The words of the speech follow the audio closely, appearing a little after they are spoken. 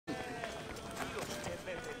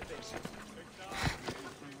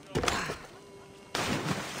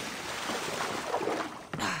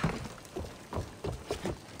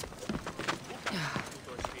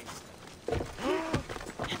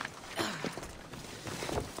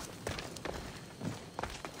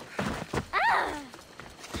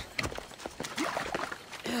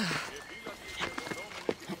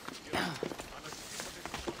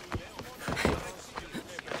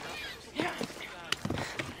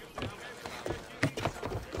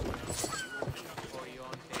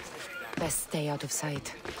Best stay out of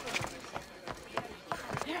sight.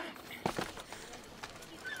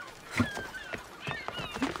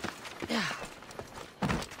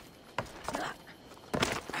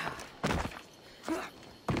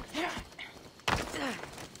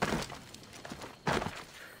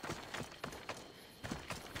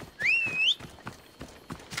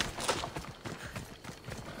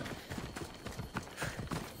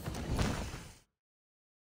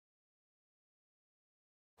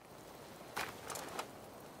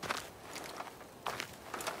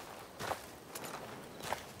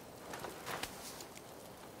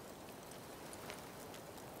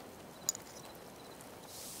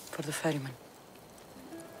 For the ferryman.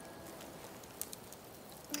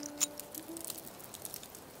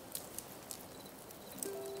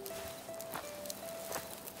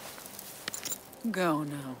 Go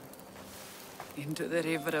now. Into the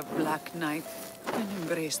river of black night and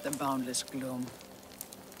embrace the boundless gloom.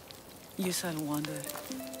 You shall wander,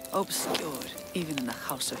 obscure even in the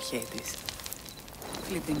house of Hades,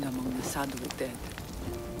 flitting among the shadowy dead.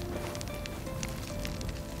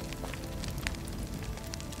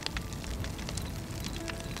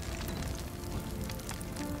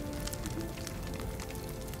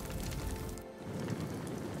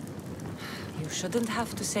 You shouldn't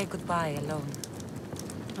have to say goodbye alone.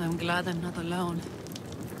 I'm glad I'm not alone.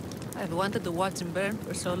 I've wanted to watch him burn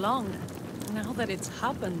for so long. Now that it's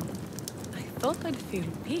happened, I thought I'd feel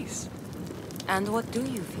peace. And what do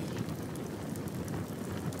you feel?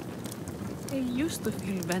 I used to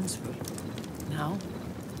feel vengeful. Now,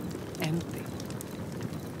 empty.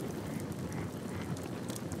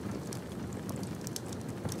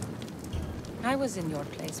 I was in your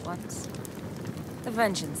place once. The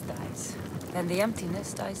vengeance dies. Then the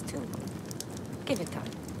emptiness dies too. Give it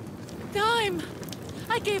time. Time!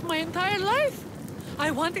 I gave my entire life!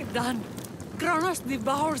 I want it done. Kronos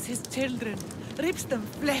devours his children, rips them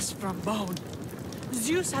flesh from bone.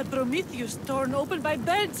 Zeus had Prometheus torn open by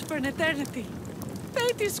beds for an eternity.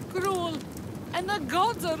 Fate is cruel, and the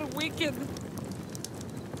gods are wicked.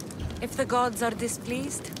 If the gods are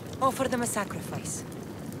displeased, offer them a sacrifice.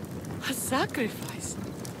 A sacrifice?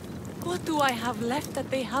 What do I have left that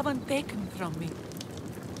they haven't taken from me?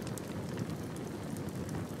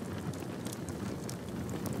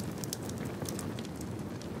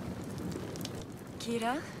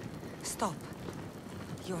 Kyra, stop.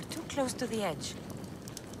 You're too close to the edge.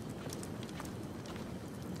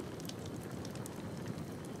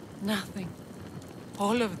 Nothing.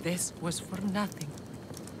 All of this was for nothing.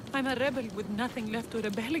 I'm a rebel with nothing left to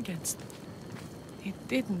rebel against. It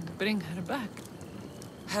didn't bring her back.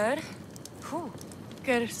 Her? Who?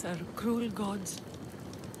 Curse are cruel gods.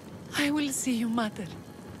 I will see you matter.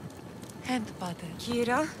 And Pater.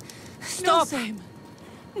 Kyra, No stop! shame.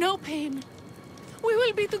 No pain. We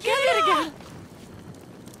will be together Kyra! again.